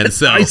 Yeah. And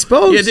so I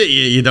suppose.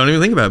 you don't even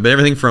think about it. But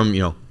everything from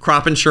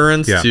crop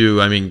insurance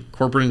to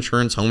corporate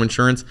insurance, home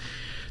insurance.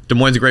 Des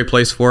Moines is a great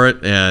place for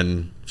it,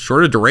 and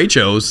short of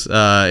derechos,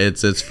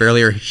 it's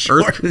fairly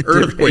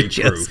earthquake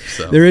proof.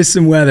 So. There is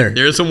some weather.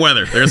 There's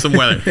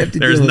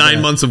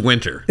 9 months of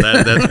winter.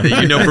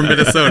 That from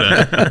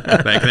Minnesota,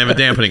 that can have a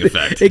dampening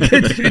effect.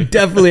 It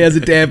definitely has a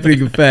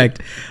dampening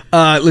effect.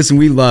 Listen,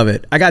 we love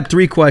it. I got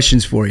 3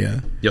 questions for you.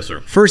 Yes,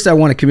 sir. First, I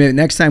want to commit.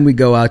 Next time we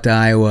go out to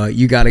Iowa,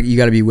 you got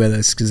to be with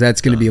us because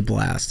that's going to be a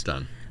blast.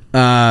 Done.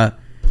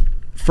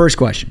 First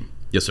question.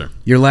 Yes, sir.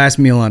 Your last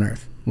meal on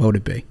Earth. What would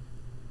it be?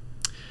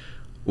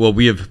 Well,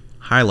 we have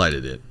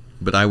highlighted it,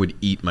 but I would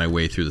eat my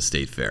way through the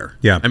state fair.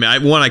 Yeah. I mean,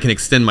 I can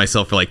extend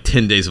myself for like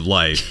 10 days of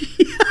life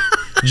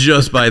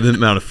just by the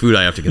amount of food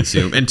I have to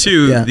consume. And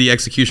 2, the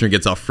executioner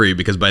gets off free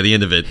because by the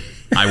end of it,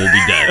 I will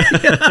be dead.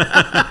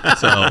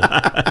 So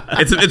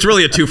it's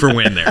really a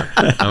 2-for-1 there.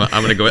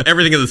 I'm going to go with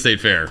everything at the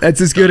state fair.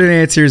 That's as good an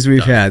answer as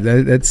we've had.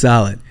 That's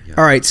solid. Yeah.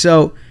 All right,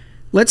 so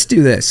let's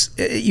do this.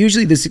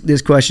 Usually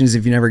this question is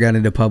if you never got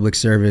into public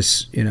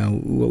service,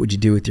 what would you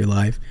do with your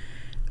life?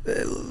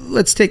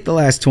 Let's take the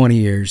last 20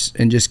 years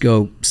and just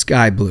go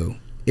sky blue.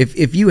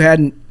 If you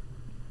hadn't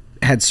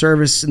had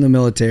service in the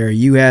military,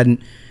 you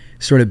hadn't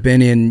sort of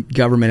been in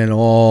government at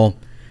all,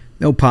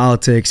 no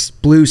politics,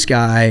 blue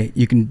sky,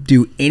 you can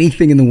do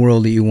anything in the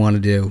world that you want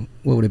to do,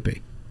 what would it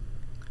be?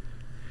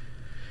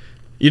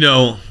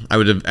 I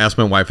would have asked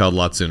my wife out a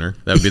lot sooner.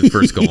 That would be the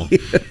first goal.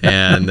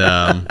 And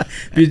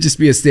you'd just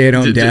be a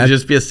stay-at-home dad?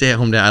 Just be a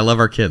stay-at-home dad. I love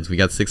our kids. We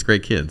got 6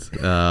 great kids.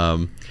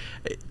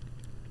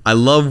 I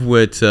love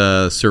what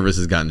service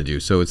has gotten to do.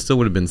 So it still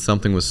would have been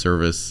something with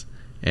service,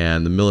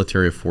 and the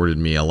military afforded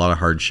me a lot of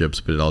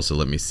hardships, but it also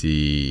let me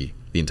see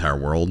the entire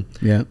world.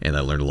 Yeah. And I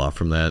learned a lot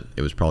from that.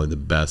 It was probably the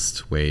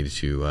best way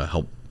to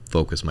help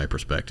focus my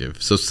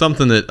perspective. So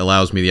something that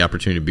allows me the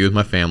opportunity to be with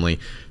my family,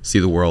 see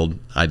the world.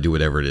 I'd do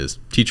whatever it is.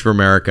 Teach for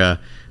America.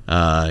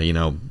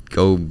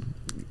 Go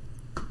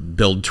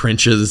build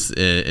trenches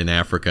in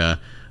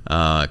Africa.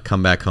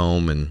 Come back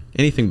home, and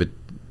anything but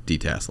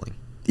detasseling.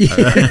 I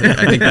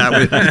think that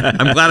would.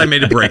 I'm glad I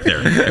made a break there.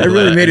 I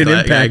really made an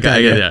impact.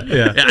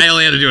 I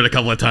only had to do it a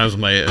couple of times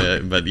with my,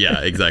 but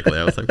yeah, exactly.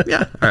 I was like,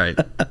 yeah, all right.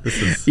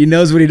 He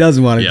knows what he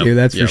doesn't want to do.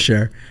 That's for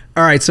sure.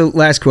 All right. So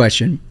last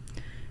question.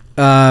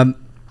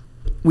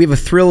 We have a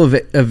thrill of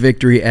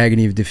victory,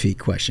 agony of defeat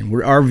question.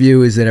 Our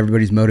view is that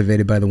everybody's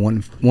motivated by the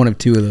one of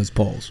 2 of those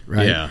poles,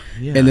 right? Yeah.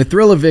 And the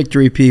thrill of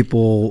victory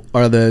people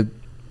are the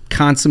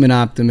consummate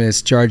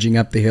optimists charging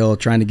up the hill,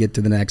 trying to get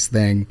to the next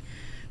thing.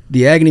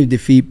 The agony of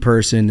defeat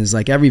person is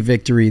like every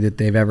victory that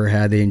they've ever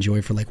had, they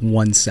enjoy for like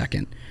 1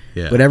 second.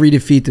 Yeah. But every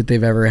defeat that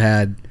they've ever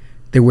had,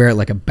 they wear it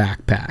like a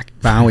backpack,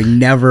 vowing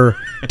never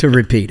to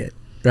repeat it,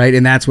 right?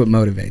 And that's what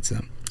motivates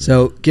them.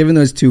 So given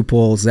those 2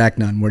 poles, Zach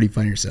Nunn, where do you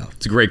find yourself?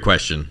 It's a great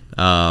question.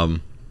 So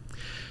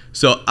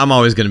I'm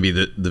always going to be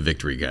the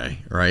victory guy,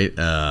 right?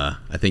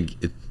 I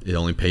think it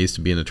only pays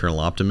to be an eternal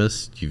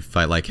optimist. You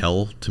fight like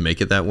hell to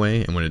make it that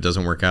way, and when it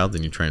doesn't work out,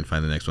 then you try and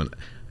find the next one.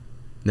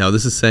 Now,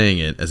 this is saying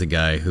it as a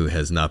guy who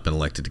has not been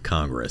elected to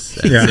Congress.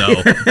 And so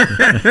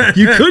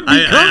you could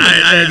be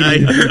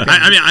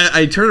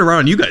I turn it around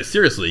on you guys,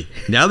 seriously.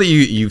 Now that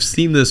you've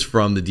seen this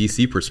from the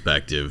DC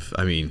perspective,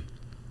 I mean,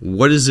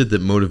 what is it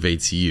that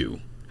motivates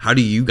you? How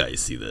do you guys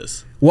see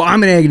this? Well,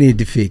 I'm an agony of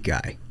defeat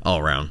guy. All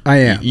around. I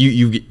am.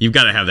 You've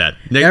got to have that.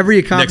 Every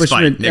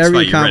accomplishment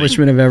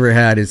I've ever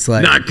had, it's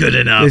like not good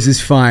enough. This is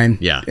fine.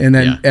 Yeah. And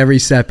then every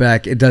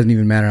setback, it doesn't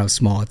even matter how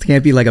small. It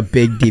can't be like a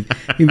big deep.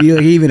 It can be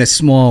like even a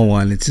small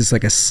one. It's just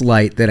like a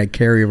slight that I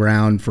carry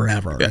around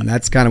forever, and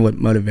that's kind of what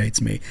motivates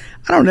me.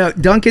 I don't know,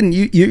 Duncan.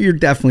 You're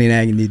definitely an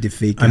agony of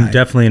defeat guy. I'm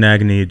definitely an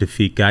agony of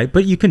defeat guy,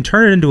 but you can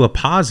turn it into a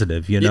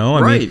positive.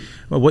 Right.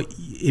 I mean,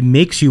 it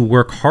makes you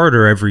work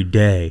harder every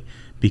day.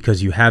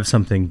 Because you have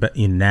something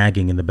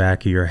nagging in the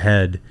back of your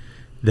head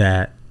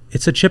that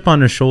it's a chip on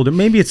the shoulder.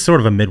 Maybe it's sort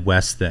of a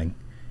Midwest thing.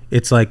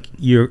 It's like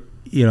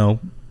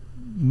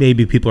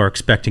maybe people are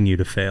expecting you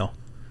to fail.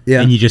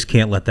 Yeah. And you just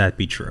can't let that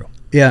be true.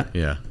 Yeah.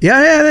 Yeah,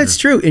 that's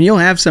true. And you'll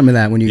have some of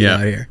that when you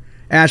get out here.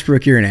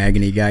 Ashbrook, you're an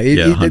agony guy.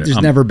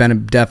 There's never been a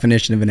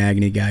definition of an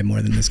agony guy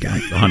more than this guy.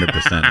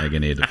 100%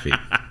 agony of defeat.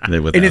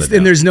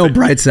 And there's no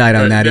bright side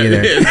on that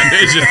either.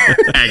 It's just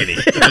agony.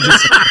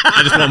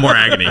 I just want more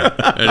agony.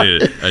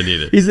 I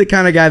need it. He's the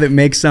kind of guy that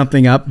makes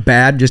something up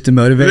bad just to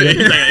motivate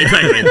it.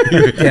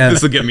 Exactly.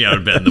 This will get me out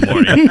of bed in the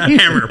morning.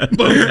 Hammer,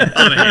 boom,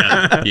 on the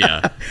hand.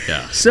 Yeah.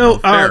 So,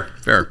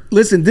 fair.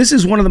 Listen, this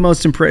is one of the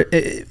most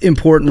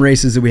important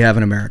races that we have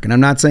in America. And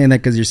I'm not saying that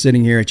because you're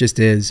sitting here. It just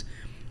is.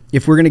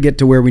 If we're going to get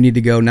to where we need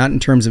to go, not in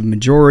terms of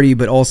majority,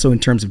 but also in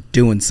terms of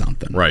doing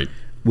something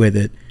with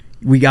it,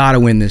 we got to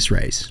win this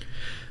race.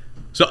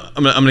 So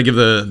I'm going to give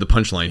the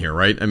punchline here,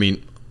 right? I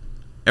mean,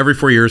 every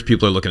 4 years,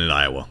 people are looking at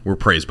Iowa. We're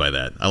praised by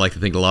that. I like to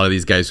think a lot of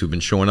these guys who've been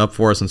showing up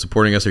for us and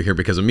supporting us are here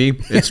because of me.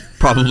 It's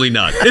probably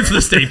not. It's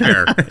the state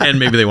fair, and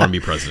maybe they want to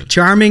be president.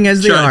 Charming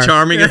as they are.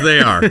 Charming as they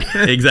are.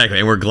 Exactly,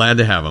 and we're glad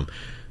to have them.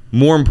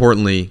 More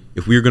importantly,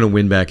 if we're going to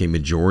win back a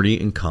majority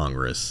in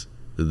Congress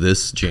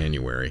this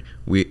January,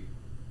 we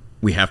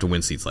have to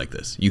win seats like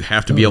this. You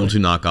have to be able to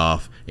knock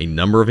off a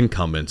number of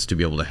incumbents to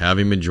be able to have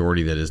a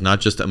majority that is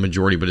not just a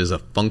majority, but is a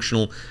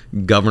functional,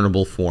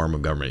 governable form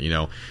of government. You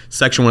know,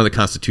 Section 1 of the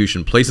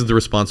Constitution places the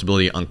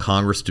responsibility on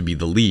Congress to be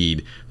the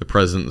lead, the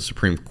President, the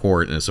Supreme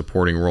Court in a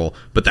supporting role,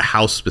 but the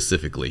House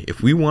specifically.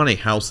 If we want a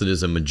House that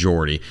is a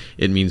majority,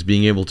 it means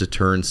being able to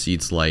turn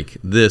seats like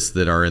this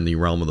that are in the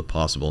realm of the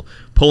possible.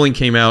 Polling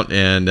came out,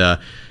 and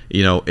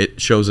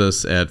it shows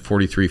us at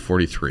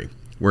 43-43.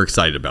 We're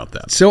excited about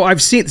that. So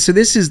I've seen. So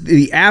this is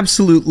the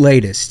absolute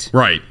latest.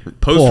 Right.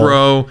 Post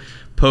Roe,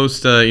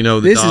 post the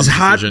this Dobbs is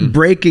hot decision.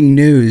 Breaking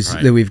news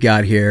Right. that we've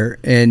got here,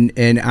 and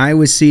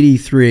Iowa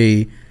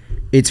CD3,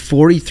 it's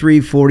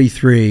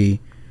 43-43,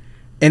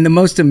 and the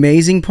most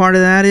amazing part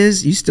of that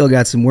is you still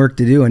got some work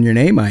to do on your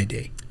name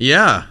ID.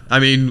 Yeah, I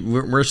mean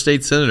we're a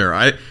state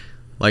senator.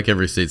 Like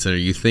every state senator,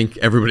 you think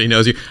everybody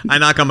knows you. I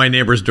knock on my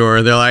neighbor's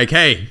door. They're like,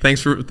 "Hey,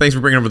 thanks for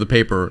bringing over the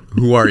paper.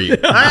 Who are you?"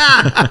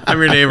 I'm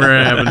your neighbor.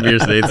 I happen to be your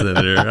state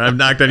senator. I've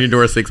knocked on your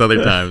door 6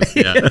 other times.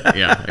 Yeah.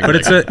 Exactly. But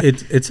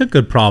it's a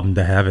good problem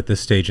to have at this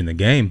stage in the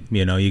game.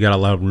 You know, you got a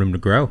lot of room to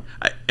grow.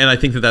 I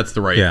think that's the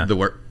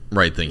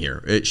right thing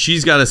here.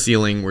 She's got a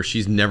ceiling where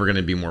she's never going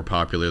to be more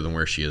popular than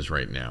where she is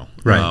right now.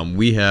 Right.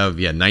 We have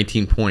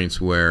 19 points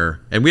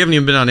and we haven't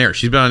even been on air.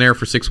 She's been on air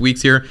for 6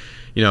 weeks here.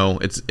 You know,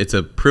 it's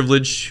a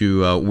privilege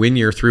to win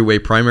your 3-way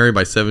primary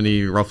by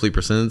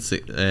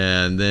 70%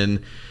 and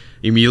then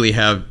immediately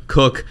have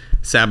Cook,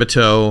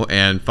 Sabato,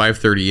 and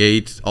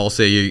 538 all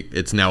say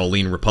it's now a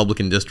lean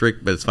Republican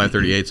district, but it's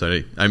 538,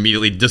 so I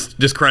immediately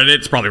discredit it.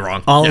 It's probably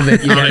wrong. All of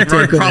it. You gotta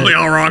take probably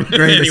all wrong.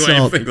 Grain of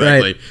salt.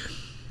 Exactly. Right.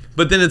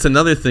 But then it's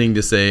another thing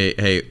to say,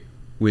 hey,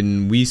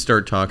 when we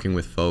start talking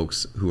with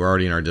folks who are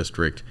already in our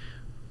district,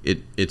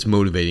 it's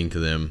motivating to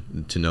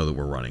them to know that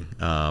we're running.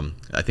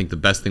 I think the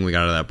best thing we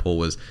got out of that poll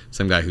was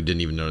some guy who didn't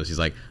even notice. He's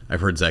like,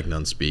 I've heard Zach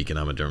Nunn speak, and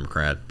I'm a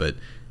Democrat, but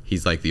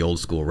he's like the old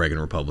school Reagan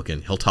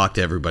Republican. He'll talk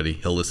to everybody,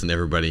 he'll listen to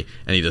everybody,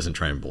 and he doesn't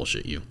try and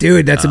bullshit you.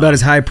 Dude, that's about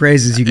as high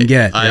praise as you can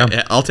get.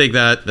 I'll take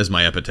that as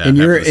my epitaph. In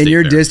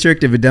your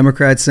district, if a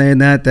Democrat's saying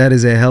that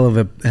is a hell of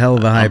a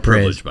high I'm praise.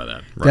 Privileged by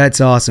that. Right.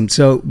 That's awesome.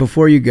 So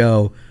before you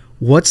go,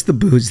 what's the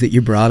booze that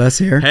you brought us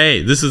here?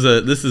 Hey, this is,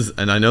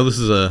 and I know this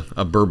is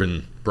a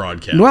bourbon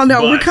broadcast. Well,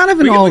 no, we're kind of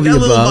an all of the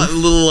above. A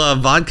little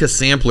vodka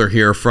sampler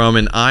here from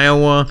an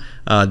Iowa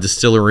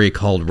distillery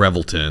called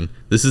Revelton.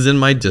 This is in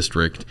my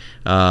district.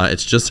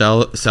 It's just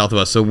south of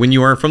us. So when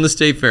you are from the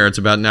state fair, it's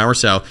about an hour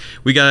south.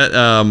 We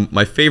got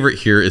my favorite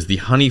here is the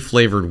honey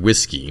flavored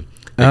whiskey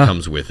that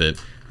comes with it.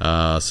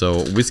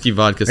 So whiskey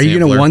vodka sampler. Are you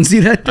going to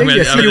onesie that thing? I'm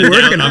going to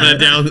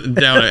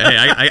down. Hey,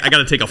 I got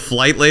to take a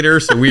flight later,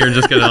 so we are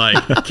just going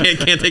to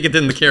can't take it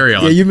in the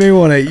carry-on. Yeah, you may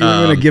want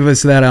to give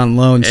us that on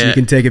loan so you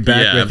can take it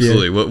back with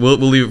absolutely. you. We'll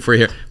leave it for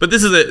you here. But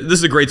this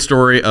is a great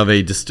story of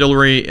a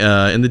distillery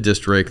in the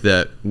district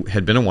that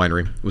had been a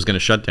winery. It was going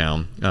to shut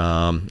down.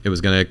 It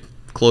was going to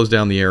close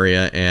down the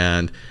area,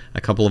 and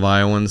a couple of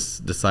Iowans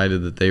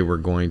decided that they were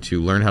going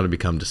to learn how to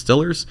become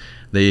distillers.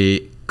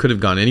 They could have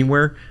gone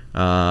anywhere.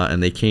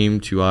 And they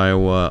came to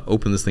Iowa,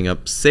 opened this thing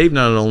up, saved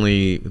not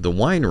only the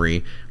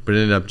winery, but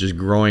ended up just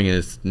growing, and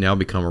it's now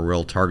become a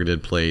real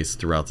targeted place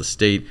throughout the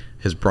state.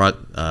 Has brought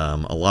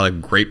a lot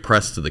of great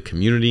press to the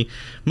community.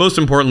 Most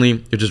importantly,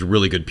 they're just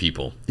really good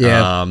people.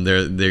 Yeah.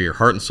 They're your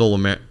heart and soul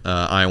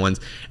Iowans,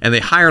 and they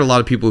hired a lot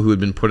of people who had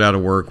been put out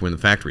of work when the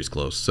factories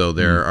closed. So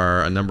there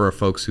are a number of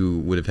folks who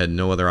would have had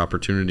no other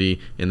opportunity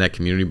in that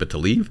community but to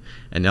leave,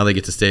 and now they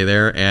get to stay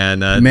there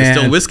and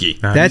distill whiskey.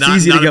 That's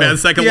easy to go. Not a bad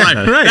second line.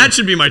 Right. That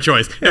should be my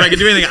choice. If I could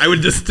do anything, I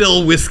would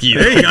distill whiskey.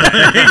 There you go.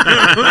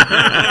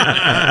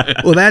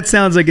 Well, that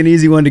sounds like an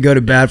easy one to go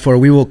to bat for.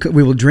 We will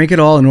drink it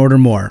all and order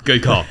more.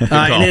 Good call.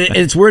 And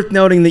it's worth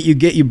noting that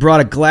you brought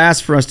a glass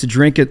for us to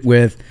drink it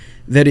with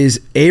that is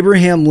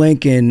Abraham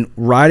Lincoln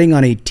riding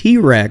on a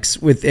T-Rex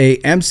with a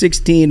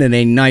M16 and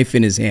a knife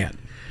in his hand.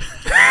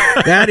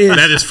 That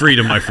is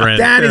freedom, my friend.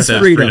 That is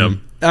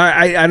freedom.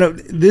 I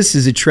don't. This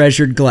is a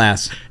treasured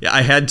glass. Yeah,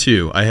 I had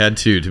to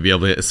be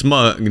able to.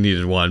 Smug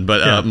needed one,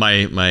 but my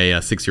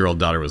 6-year-old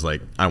daughter was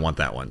like, "I want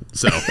that one."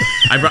 So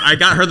I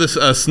got her this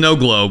snow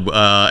globe,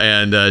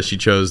 and she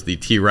chose the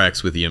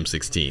T-Rex with the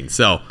M16.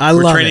 So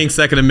we're training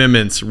Second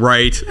Amendments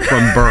right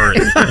from birth.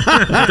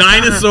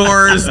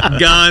 Dinosaurs,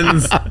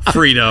 guns,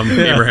 freedom.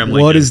 Abraham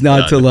Lincoln. What is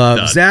not to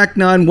love? Zach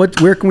Nunn,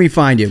 where can we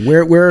find you?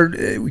 Where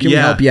can we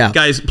help you out?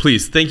 Guys,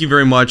 please, thank you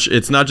very much.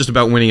 It's not just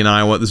about winning in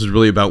Iowa. This is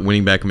really about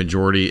winning back a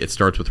majority. It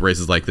starts with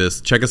races like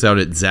this. Check us out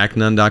at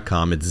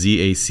zachnunn.com. It's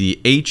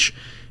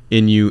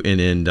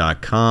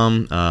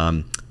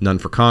ZACHNUNN.com. Nunn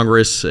for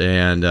Congress,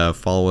 and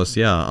follow us,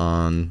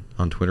 on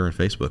Twitter and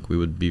Facebook. We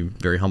would be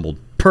very humbled.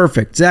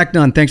 Perfect. Zach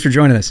Nunn, thanks for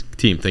joining us.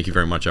 Team, thank you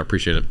very much. I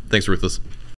appreciate it. Thanks, Ruthless.